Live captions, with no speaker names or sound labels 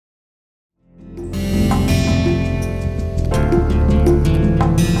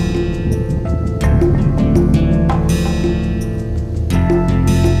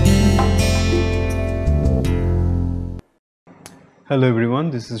Hello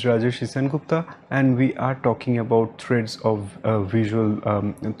everyone, this is Rajesh Gupta, and we are talking about threads of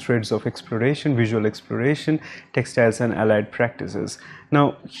threads of exploration, visual exploration, textiles and allied practices.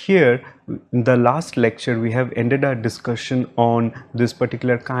 Now here, in the last lecture, we have ended our discussion on this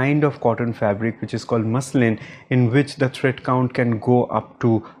particular kind of cotton fabric, which is called muslin, in which the thread count can go up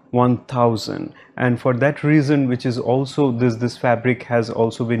to 1000, and for that reason, which is also this fabric has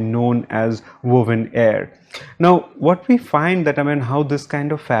also been known as woven air. Now what we find that how this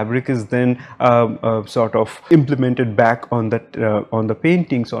kind of fabric is then sort of implemented back on that on the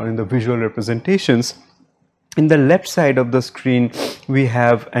paintings or in the visual representations. In the left side of the screen, we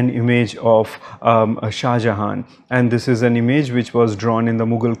have an image of Shah Jahan, and this is an image which was drawn in the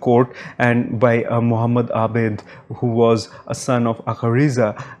Mughal court and by Muhammad Abid, who was a son of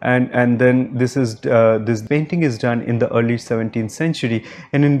Akhariza, and then this painting is done in the early 17th century.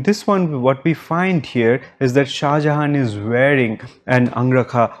 And in this one, what we find here is that Shah Jahan is wearing an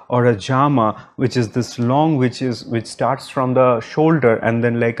angrakha or a jama, which is this long, which starts from the shoulder and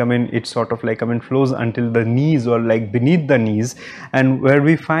then it sort of flows until the knees or like beneath the knees, and where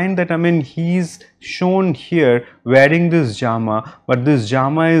we find that he's shown here wearing this jama, but this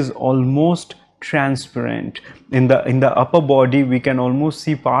jama is almost transparent. In the upper body we can almost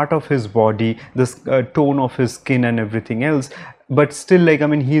see part of his body, this tone of his skin and everything else, but still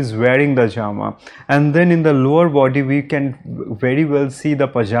he is wearing the jama. And then in the lower body we can very well see the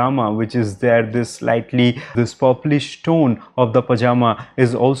pajama, which is there. This purplish tone of the pajama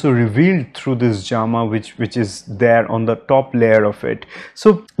is also revealed through this jama, which is there on the top layer of it.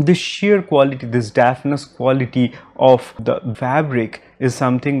 So this sheer quality, this diaphanous quality of the fabric is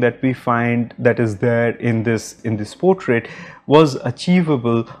something that we find that is there in this portrait, was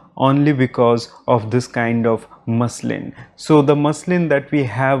achievable only because of this kind of muslin. So the muslin that we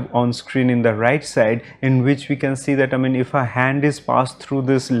have on screen in the right side, in which we can see that if a hand is passed through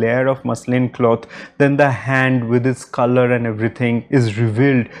this layer of muslin cloth, then the hand with its color and everything is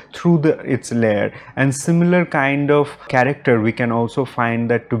revealed through its layer. And similar kind of character we can also find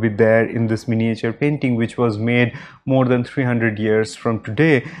that to be there in this miniature painting, which was made more than 300 years from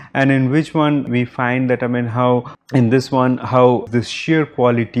today, and in which one we find that how in this one how this sheer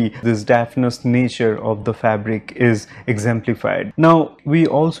quality, this diaphanous nature of the fabric is exemplified. Now we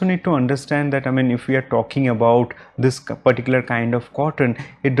also need to understand that if we are talking about this particular kind of cotton,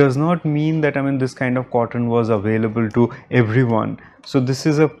 it does not mean that this kind of cotton was available to everyone. So this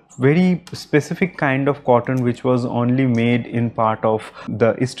is a very specific kind of cotton which was only made in part of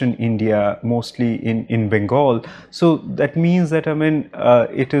the eastern India, mostly in Bengal. So that means that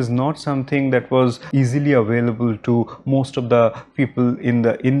it is not something that was easily available to most of the people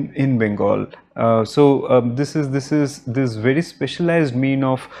in Bengal. This very specialized mean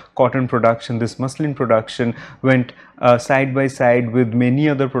of cotton production, this muslin production, went side by side with many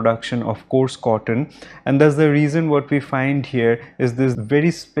other production of coarse cotton, and that's the reason what we find here is this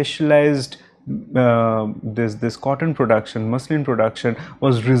very specialized this cotton production, muslin production,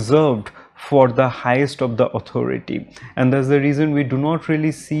 was reserved for the highest of the authority, and that's the reason we do not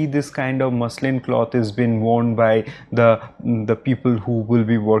really see this kind of muslin cloth is been worn by the people who will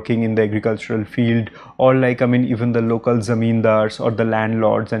be working in the agricultural field, or even the local zamindars or the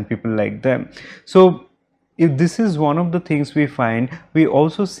landlords and people like them. So if this is one of the things we find, we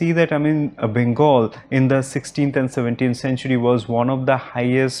also see that Bengal in the 16th and 17th century was one of the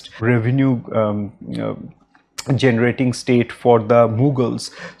highest revenue generating state for the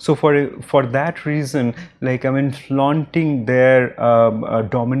Mughals. So for that reason, flaunting their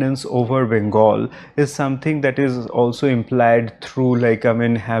dominance over Bengal is something that is also implied through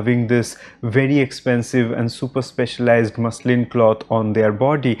having this very expensive and super specialized muslin cloth on their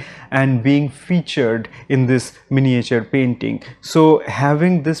body and being featured in this miniature painting. So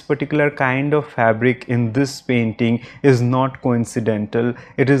having this particular kind of fabric in this painting is not coincidental.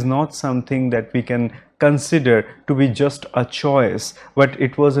 It is not something that we can consider to be just a choice, but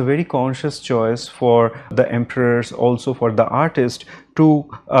it was a very conscious choice for the emperors, also for the artist, to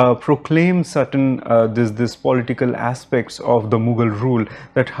proclaim certain this political aspects of the Mughal rule,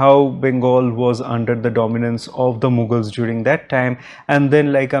 that how Bengal was under the dominance of the Mughals during that time, and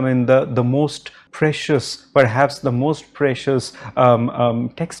then the most precious, perhaps the most precious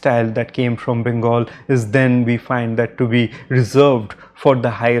textile that came from Bengal is then we find that to be reserved for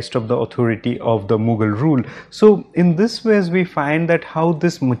the highest of the authority of the Mughal rule. So in this ways we find that how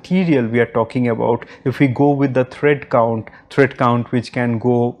this material we are talking about, if we go with the thread count which can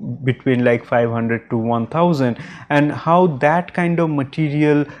go between 500 to 1000, and how that kind of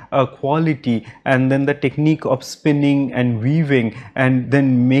material quality and then the technique of spinning and weaving and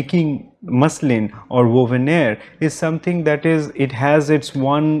then making muslin or woven air is something that is, it has its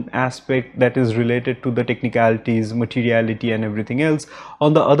one aspect that is related to the technicalities, materiality and everything else.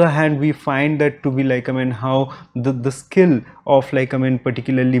 On the other hand, we find that to be like, I mean, how the skill of like, I mean,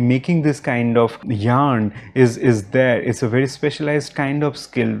 particularly making this kind of yarn is there. It's a very specialized kind of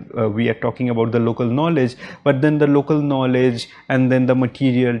skill. We are talking about the local knowledge, but then the local knowledge and then the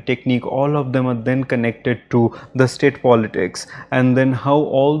material, technique, all of them are then connected to the state politics, and then how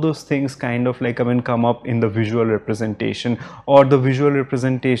all those things kind of like, I mean, come up in the visual representation, or the visual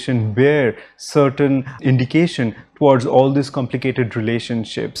representation bear certain indication towards all these complicated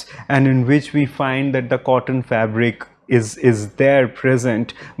relationships, and in which we find that the cotton fabric is there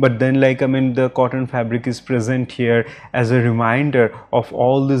present, but then like, I mean, the cotton fabric is present here as a reminder of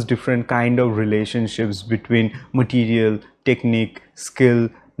all these different kind of relationships between material, technique, skill,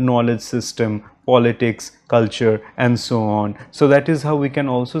 knowledge system, politics, culture and so on. So that is how we can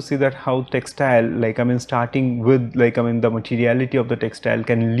also see that how textile, like, I mean, starting with like, I mean, the materiality of the textile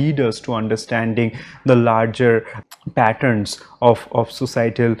can lead us to understanding the larger patterns of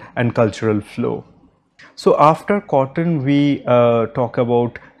societal and cultural flow. So after cotton, we talk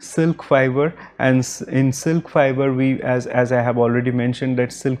about silk fiber, and in silk fiber, we, as I have already mentioned,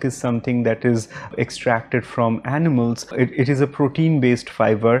 that silk is something that is extracted from animals. It is a protein based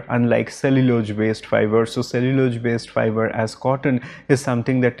fiber, unlike cellulose based fiber. So cellulose based fiber as cotton is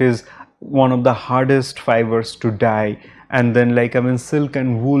something that is one of the hardest fibers to dye, and then like, I mean, silk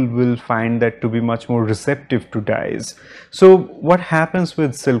and wool will find that to be much more receptive to dyes. So what happens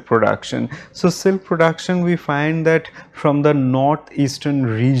with silk production? So silk production, we find that from the northeastern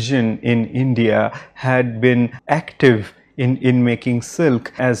region in India had been active in making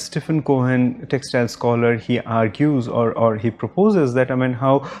silk. As Stephen Cohen, textile scholar, he argues or he proposes that, I mean,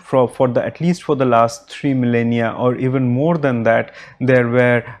 how for the at least for the last 3 millennia or even more than that, there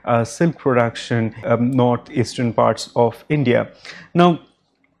were silk production northeastern parts of India. Now,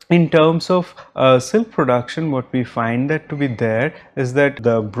 in terms of silk production, what we find that to be there is that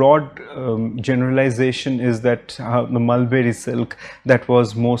the broad generalization is that the mulberry silk that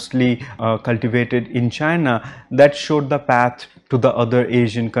was mostly cultivated in China, that showed the path to the other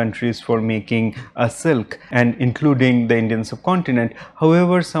Asian countries for making silk, and including the Indian subcontinent.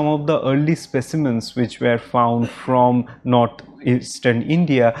 However, some of the early specimens which were found from northeastern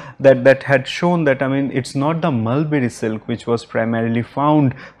India, that had shown that, I mean, it's not the mulberry silk which was primarily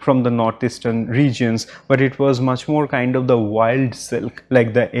found from the northeastern regions, but it was much more kind of the wild silk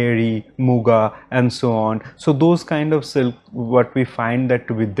like the eri, muga and so on. So those kind of silk, what we find that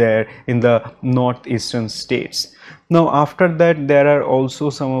to be there in the northeastern states. Now after that, there are also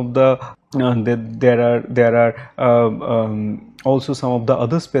some of the there are also some of the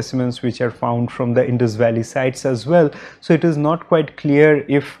other specimens which are found from the Indus Valley sites as well. So it is not quite clear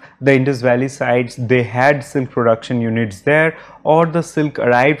if the Indus Valley sites, they had silk production units there, or the silk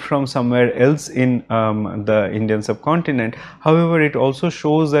arrived from somewhere else in the Indian subcontinent. However, it also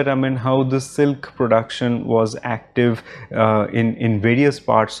shows that, I mean, how the silk production was active in various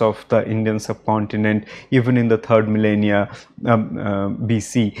parts of the Indian subcontinent, even in the 3rd millennia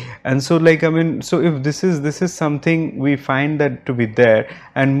BC. And so like, I mean, so if this is something we find that to be there,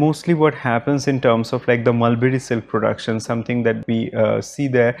 and mostly what happens in terms of like the mulberry silk production, something that we see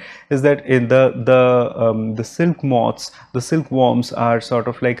there is that in the silk moths, the silkworms are sort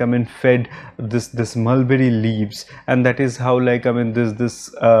of like, I mean, fed this mulberry leaves, and that is how like, I mean,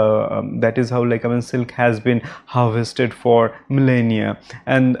 that is how like, I mean, silk has been harvested for millennia.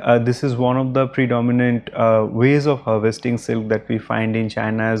 And this is one of the predominant ways of harvesting silk that we find in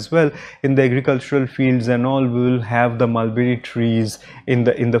China as well. In the agricultural fields and all, we will have the mulberry trees in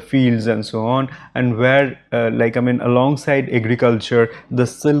the fields and so on, and where like, I mean, alongside agriculture, the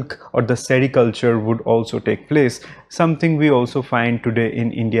silk or the sericulture would also take place, something we also find today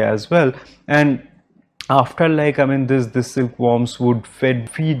in India as well. And after like, I mean, this silkworms would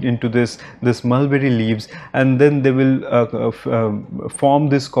feed into this mulberry leaves, and then they will form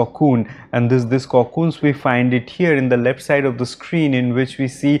this cocoon, and this cocoons, we find it here in the left side of the screen, in which we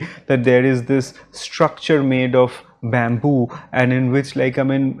see that there is this structure made of bamboo, and in which like, I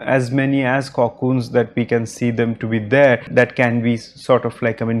mean, as many as cocoons that we can see them to be there, that can be sort of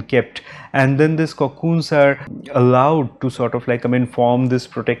like, I mean, kept. And then these cocoons are allowed to sort of like, I mean, form this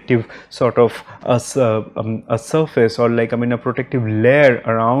protective sort of a surface, or like, I mean, a protective layer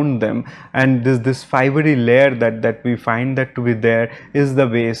around them, and this fibery layer that we find that to be there is the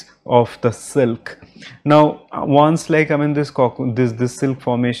base of the silk. Now once like, I mean, this silk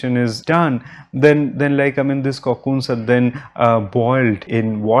formation is done, then like, I mean, this cocoon cocoons are then boiled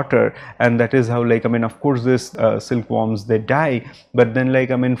in water, and that is how, like, I mean, of course this silkworms, they die, but then,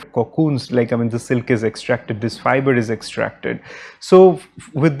 like, I mean, cocoons, like, I mean, the silk is extracted, this fiber is extracted. So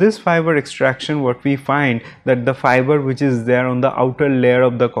with this fiber extraction, what we find that the fiber which is there on the outer layer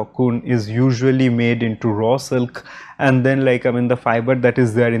of the cocoon is usually made into raw silk, and then, like, I mean, the fiber that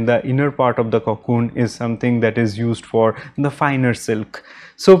is there in the inner part of the cocoon is something that is used for the finer silk.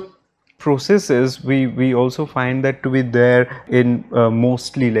 So processes we also find that to be there in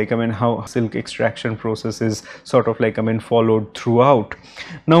mostly, like, I mean, how silk extraction process is sort of, like, I mean, followed throughout.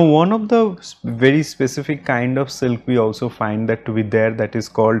 Now one of the very specific kind of silk we also find that to be there, that is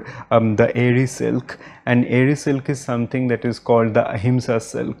called the airy silk. And airy silk is something that is called the ahimsa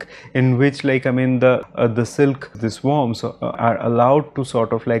silk, in which, like, I mean, the silk, this worms are allowed to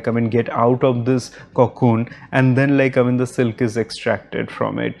sort of, like, I mean, get out of this cocoon, and then, like, I mean, the silk is extracted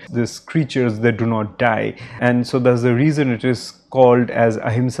from it. These creatures, they do not die, and so that's the reason it is called as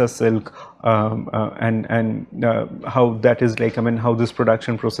ahimsa silk. And how that is, like, I mean, how this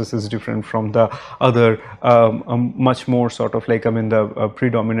production process is different from the other much more sort of, like, I mean, the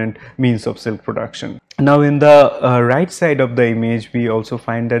predominant means of silk production. Now in the right side of the image, we also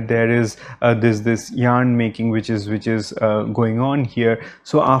find that there is this yarn making which is going on here.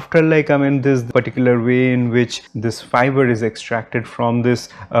 So after, like, I mean, this particular way in which this fiber is extracted from this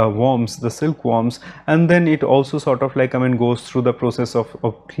worms, the silkworms, and then it also sort of, like, I mean, goes through the process of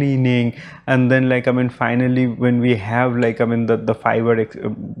cleaning, and then, like, I mean, finally when we have, like, I mean, the fiber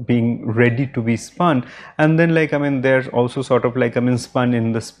being ready to be spun, and then, like, I mean, there's also sort of, like, I mean, spun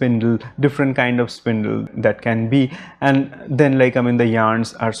in the spindle, different kind of spindle that can be, and then, like, I mean, the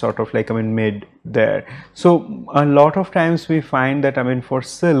yarns are sort of, like, I mean, made there. So a lot of times we find that, I mean, for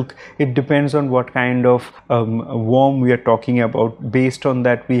silk, it depends on what kind of worm we are talking about. Based on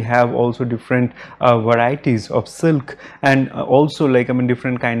that, we have also different varieties of silk, and also, like, I mean,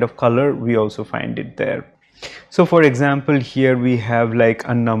 different kind of color we also find it there. So for example, here we have, like,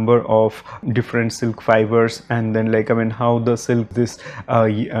 a number of different silk fibers, and then, like, I mean, how the silk, this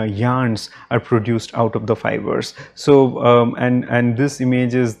yarns are produced out of the fibers. So and this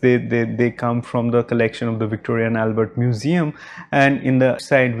images, they come from the collection of the Victoria and Albert Museum, and in the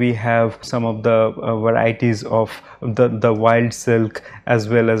side we have some of the varieties of the wild silk, as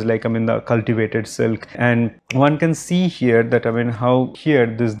well as, like, I mean, the cultivated silk. And one can see here that, I mean, how here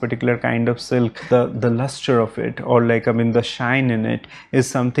this particular kind of silk, the luster of it, or, like, I mean, the shine in it, is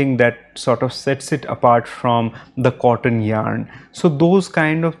something that sort of sets it apart from the cotton yarn. So those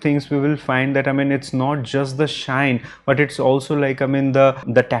kind of things we will find that, I mean, it's not just the shine, but it's also, like, I mean,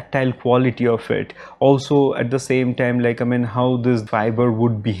 the tactile quality of it. Also at the same time, like, I mean, how this fiber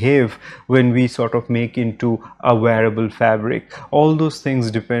would behave when we sort of make into a wearable fabric. All those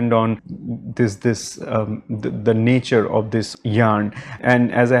things depend on the nature of this yarn.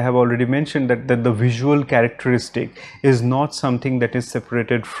 And as I have already mentioned, that the visual characteristic is not something that is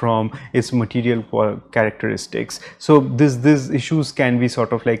separated from its material characteristics. So these issues can be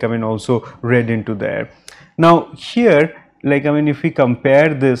sort of, like, I mean, also read into there. Now here, like, I mean, if we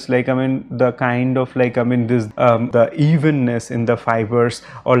compare this, like, I mean, the kind of, like, I mean, this the evenness in the fibers,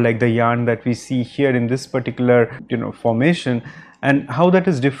 or like the yarn that we see here in this particular, you know, formation, and how that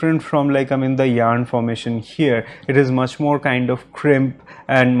is different from, like, I mean, the yarn formation here. It is much more kind of crimp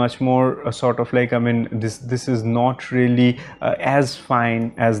and much more sort of, like, I mean, this is not really as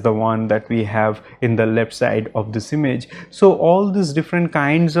fine as the one that we have in the left side of this image. So all these different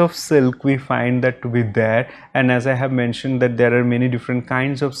kinds of silk we find that to be there, and as I have mentioned that there are many different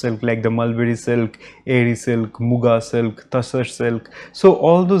kinds of silk, like the mulberry silk, airy silk, muga silk, tussar silk. So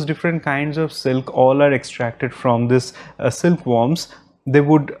all those different kinds of silk all are extracted from this silkworm. They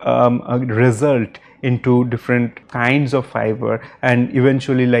would result into different kinds of fiber, and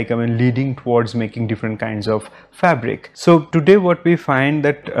eventually, like, I mean, leading towards making different kinds of fabric. So today what we find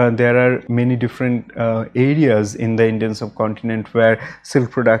that there are many different areas in the Indian subcontinent where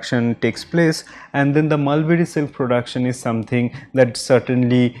silk production takes place, and then the mulberry silk production is something that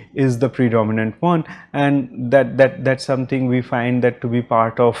certainly is the predominant one, and that's something we find that to be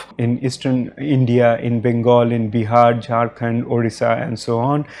part of in eastern India, in Bengal, in Bihar, Jharkhand, Orissa, and so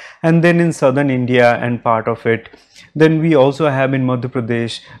on, and then in southern India and part of it. Then we also have in Madhya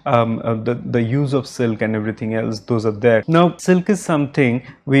Pradesh the use of silk and everything else, those are there. Now silk is something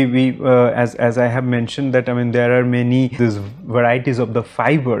we as I have mentioned that, I mean, there are many these varieties of the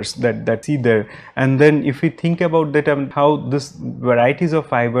fibers that see there, and then if we think about that, how this varieties of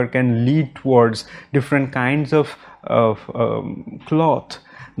fiber can lead towards different kinds of cloth.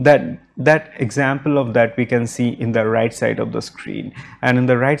 That example of that we can see in the right side of the screen. And in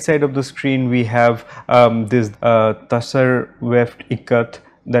the right side of the screen we have this Tasar weft ikat,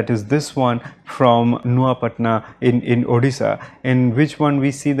 that is this one from Nuapatna in Odisha, in which one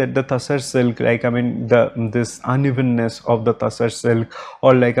we see that the Tasar silk, like I mean this unevenness of the Tasar silk,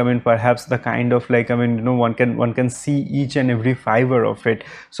 or like I mean perhaps the kind of like I mean you know one can see each and every fiber of it.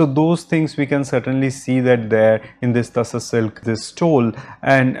 So those things we can certainly see that there in this Tasar silk, this stole,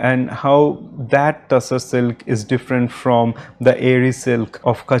 and how that Tasar silk is different from the airy silk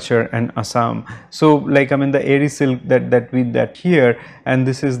of Kachar and Assam. So like I mean the airy silk that here, and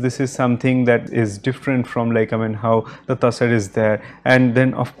this is something that is different from like I mean how the Tasar is there. And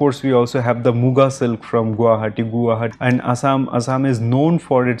then of course we also have the Muga silk from Guwahati, and Assam is known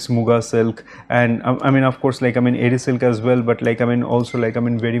for its Muga silk, and I mean of course like I mean airy silk as well, but like I mean also like I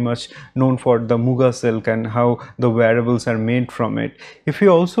mean very much known for the Muga silk and how the wearables are made from it. If we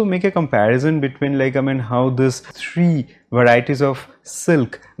also make a comparison between like I mean how this three varieties of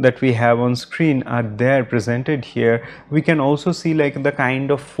silk that we have on screen are there presented here, we can also see like the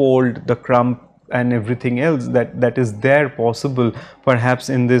kind of fold, the crump and everything else that is there possible perhaps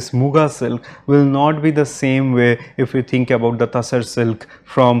in this Muga silk will not be the same way if we think about the Tasar silk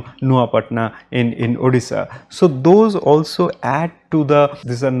from Nuapatna in Odisha. So those also add to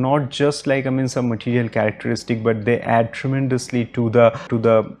these are not just like I mean some material characteristic, but they add tremendously to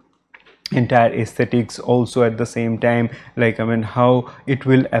the entire aesthetics also at the same time, like I mean how it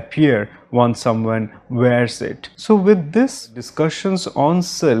will appear once someone wears it. So with this discussions on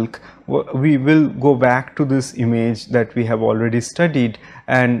silk, we will go back to this image that we have already studied,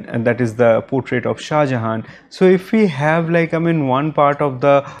 and that is the portrait of Shah Jahan. So if we have like I mean one part of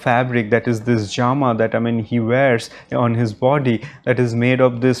the fabric, that is this jama that I mean he wears on his body, that is made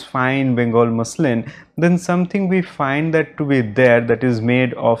of this fine Bengal muslin, then something we find that to be there that is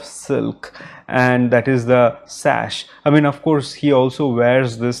made of silk, and that is the sash. I mean of course he also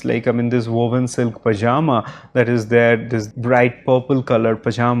wears this like I mean this woven silk pajama that is there, this bright purple color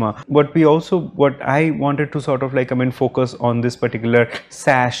pajama. But we also, what I wanted to sort of like I mean focus on this particular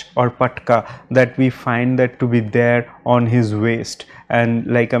sash or patka that we find that to be there on his waist, and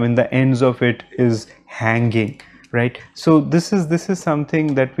like I mean the ends of it is hanging, right? So this is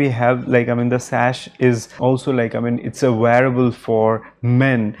something that we have, like I mean the sash is also like I mean it's a wearable for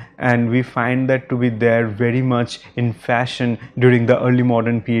men, and we find that to be there very much in fashion during the early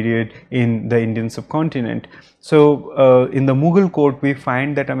modern period in the Indian subcontinent. So in the Mughal court we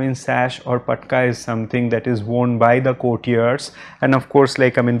find that I mean sash or patka is something that is worn by the courtiers and of course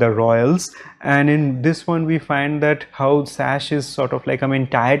like I mean the royals. And in this one we find that how sash is sort of like I mean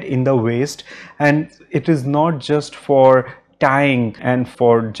tied in the waist, and it is not just for tying and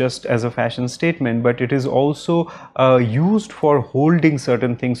for just as a fashion statement, but it is also used for holding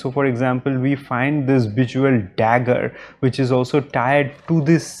certain things. So for example, we find this bejeweled dagger which is also tied to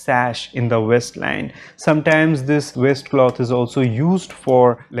this sash in the waistline. Sometimes this waistcloth is also used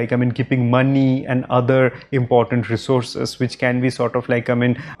for like I mean keeping money and other important resources which can be sort of like I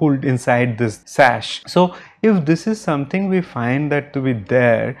mean pulled inside this sash. So if this is something we find that to be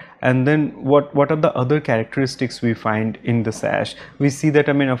there, and then what are the other characteristics we find in the sash? We see that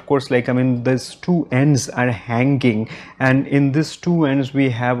I mean of course like I mean these two ends are hanging, and in these two ends we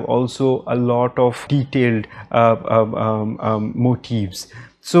have also a lot of detailed motifs.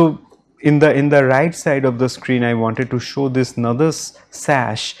 So in the right side of the screen I wanted to show this another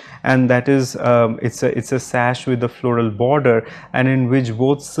sash, and that is it's a sash with a floral border, and in which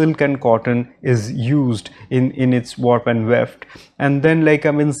both silk and cotton is used in its warp and weft. And then like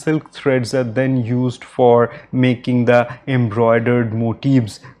I mean silk threads are then used for making the embroidered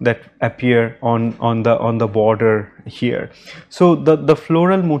motifs that appear on the border here. So the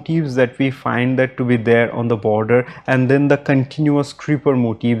floral motifs that we find that to be there on the border, and then the continuous creeper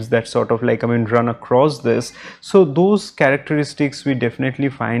motifs that sort of like I mean run across this. So those characteristics we definitely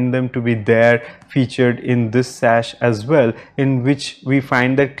find them to be there featured in this sash as well, in which we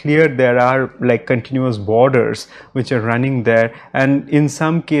find that clear there are like continuous borders which are running there. And in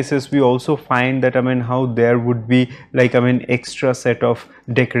some cases we also find that I mean how there would be like I mean extra set of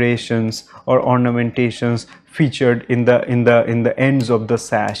decorations or ornamentations featured in the ends of the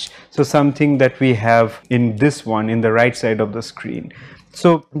sash. So something that we have in this one in the right side of the screen.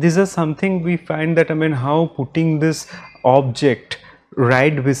 So this is something we find that I mean how putting this object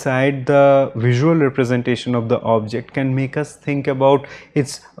right beside the visual representation of the object can make us think about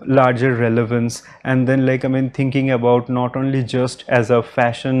its larger relevance, and then thinking about not only just as a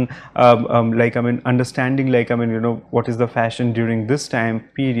fashion, understanding what is the fashion during this time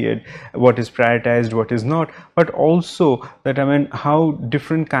period, what is prioritized, what is not, but also that how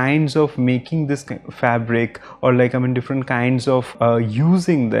different kinds of making this fabric, or different kinds of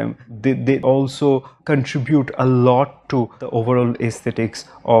using them, they also contribute a lot to the overall aesthetics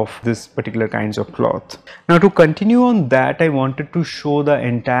of this particular kinds of cloth. Now, to continue on that, I wanted to show the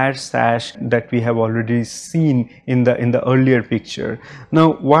entire sash that we have already seen in the earlier picture.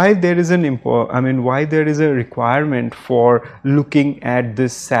 Now, why there is why there is a requirement for looking at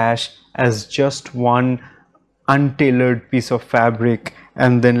this sash as just one untailored piece of fabric,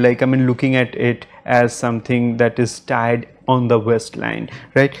 and then looking at it as something that is tied on the waistline,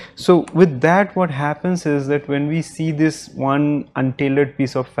 right? So with that, what happens is that when we see this one untailored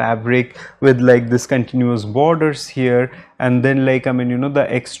piece of fabric with this continuous borders here, and then the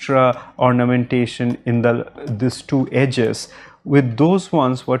extra ornamentation in these two edges, with those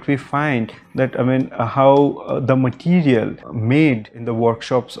ones, what we find that how the material made in the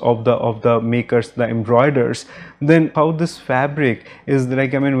workshops of the makers, the embroiders, then how this fabric is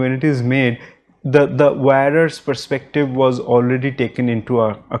when it is made, the wearer's perspective was already taken into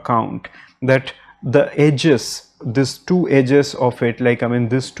account, that the edges, these two edges of it,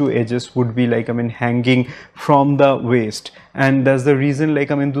 these two edges would be hanging from the waist, and that's the reason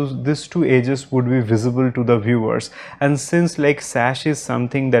these two edges would be visible to the viewers. And since sash is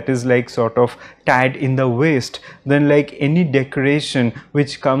something that is sort of tied in the waist, then any decoration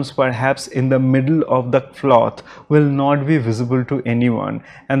which comes perhaps in the middle of the cloth will not be visible to anyone,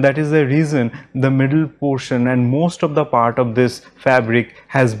 and that is the reason the middle portion and most of the part of this fabric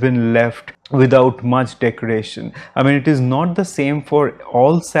has been left without much decoration. It is not the same for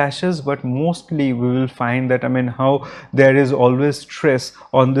all sashes, but mostly we will find that how there is always stress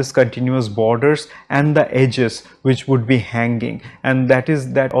on this continuous borders and the edges which would be hanging, and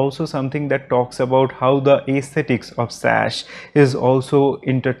that also something that talks about how the aesthetics of sash is also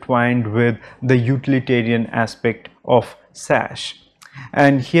intertwined with the utilitarian aspect of sash.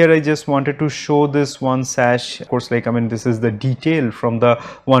 And here I just wanted to show this one sash. Of course, this is the detail from the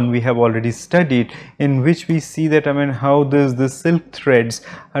one we have already studied, in which we see that how the silk threads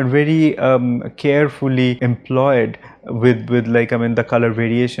are very carefully employed with the color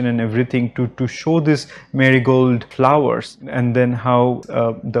variation and everything to show this marigold flowers, and then how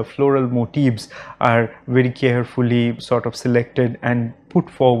the floral motifs are very carefully sort of selected and put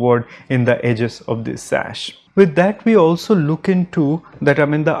forward in the edges of this sash. With that, we also look into that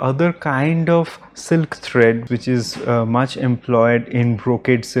the other kind of silk thread which is much employed in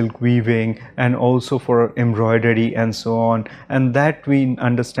brocade silk weaving and also for embroidery and so on, and that we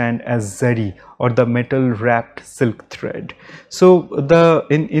understand as zari, or the metal wrapped silk thread. So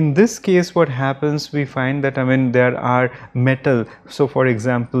in this case, what happens, we find that there are metal, so for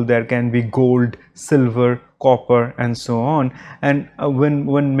example there can be gold, silver, copper and so on, and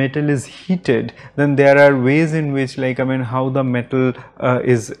when metal is heated, then there are ways in which how the metal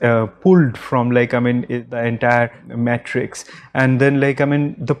is pulled from the entire matrix, and then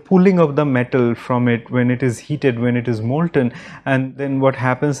the pulling of the metal from it when it is heated, when it is molten, and then what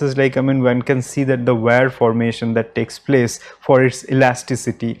happens is one can see that the wear formation that takes place for its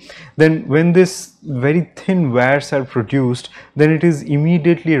elasticity. Then when this very thin wares are produced, then it is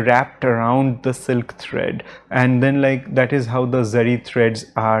immediately wrapped around the silk thread, and then that is how the zari threads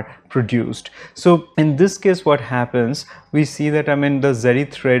are produced. So in this case, what happens, we see that the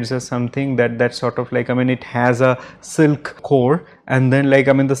zari threads are something that sort of it has a silk core, and then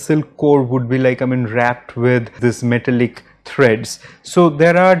the silk core would be wrapped with this metallic threads. So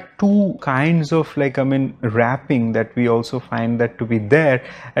there are two kinds of wrapping that we also find that to be there,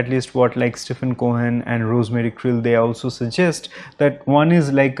 at least what Stephen Cohen and Rosemary Krill, they also suggest that one is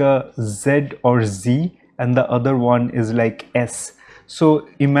a Z or Z and the other one is S. So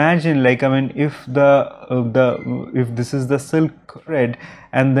imagine if if this is the silk thread,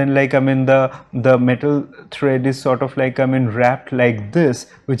 and then the metal thread is sort of wrapped like this,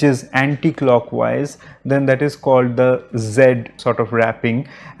 which is anti-clockwise, then that is called the Z sort of wrapping.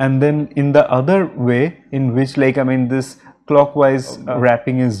 And then in the other way in which this clockwise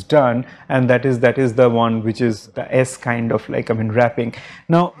wrapping is done, and that is the one which is the S kind of like wrapping.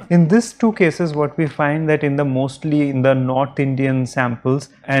 Now in these two cases, what we find that in the mostly in the North Indian samples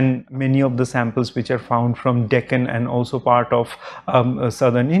and many of the samples which are found from Deccan and also part of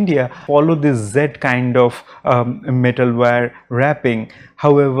southern India follow this Z kind of metal wire wrapping.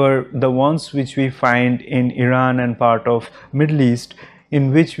 However, the ones which we find in Iran and part of Middle East,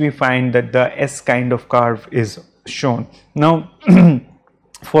 in which we find that the S kind of carve is shown. Now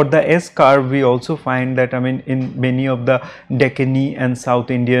for the S carve, we also find that in many of the Deccani and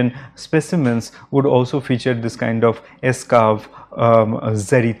South Indian specimens would also feature this kind of S carve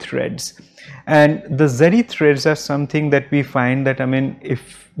zari threads. And the zari threads are something that we find that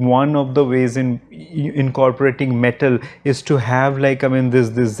if one of the ways in incorporating metal is to have like this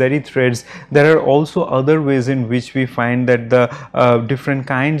zari threads, there are also other ways in which we find that the different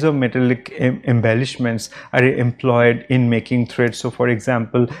kinds of metallic embellishments are employed in making threads. So for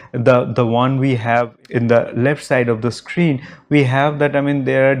example, the one we have in the left side of the screen, we have that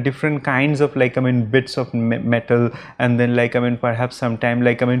there are different kinds of like bits of metal, and then like perhaps sometime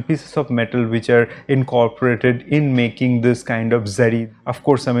like pieces of metal which are incorporated in making this kind of zari, of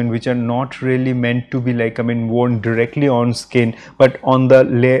course which are not really meant to be like worn directly on skin, but on the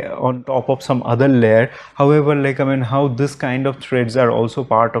layer on top of some other layer. However, like how this kind of threads are also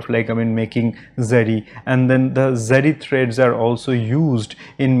part of like making zari, and then the zari threads are also used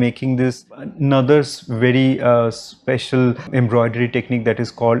in making this another very special embroidery technique that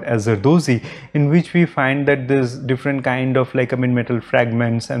is called as zardozi, in which we find that there's different kind of like metal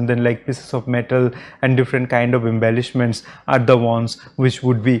fragments and then like pieces of metal and different kind of embellishments are the ones which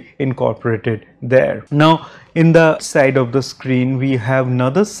would be incorporated there. Now in the side of the screen, we have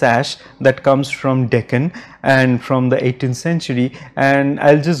another sash that comes from Deccan and from the 18th century, and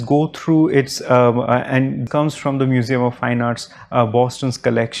I'll just go through its and comes from the Museum of Fine Arts Boston's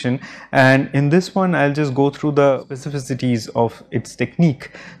collection. And in this one, I'll just go through the specificities of its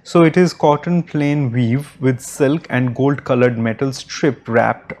technique. So it is cotton plain weave with silk and gold colored metal strip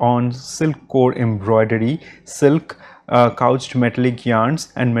wrapped on silk core embroidery, silk, couched metallic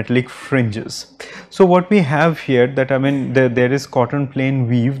yarns and metallic fringes. So what we have here that there is cotton plain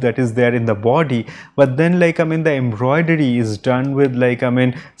weave that is there in the body, but then like the embroidery is done with like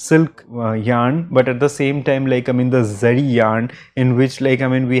silk yarn, but at the same time like the zari yarn, in which like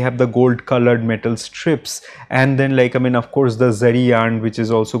we have the gold colored metal strips, and then like of course the zari yarn which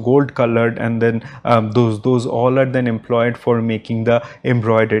is also gold colored, and then those all are then employed for making the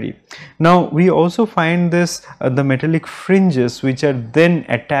embroidery. Now we also find this the metallic fringes which are then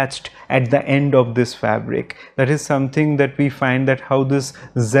attached at the end of this fabric. That is something that we find that how this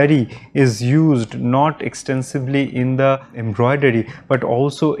zari is used not extensively in the embroidery but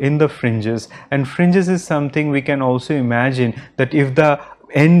also in the fringes. And fringes is something we can also imagine that if the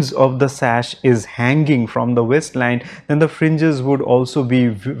ends of the sash is hanging from the waistline, then the fringes would also be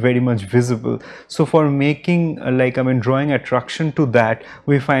very much visible. So for making like drawing attraction to that,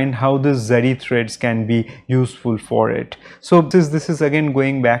 we find how the zari threads can be useful for it. So this is again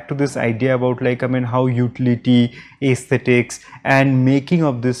going back to this idea about like how utility, aesthetics and making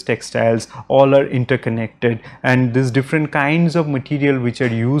of these textiles all are interconnected, and these different kinds of material which are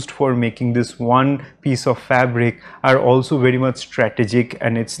used for making this one piece of fabric are also very much strategic,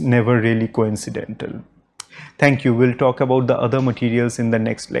 and it's never really coincidental. Thank you. We'll talk about the other materials in the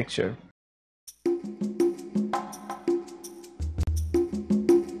next lecture.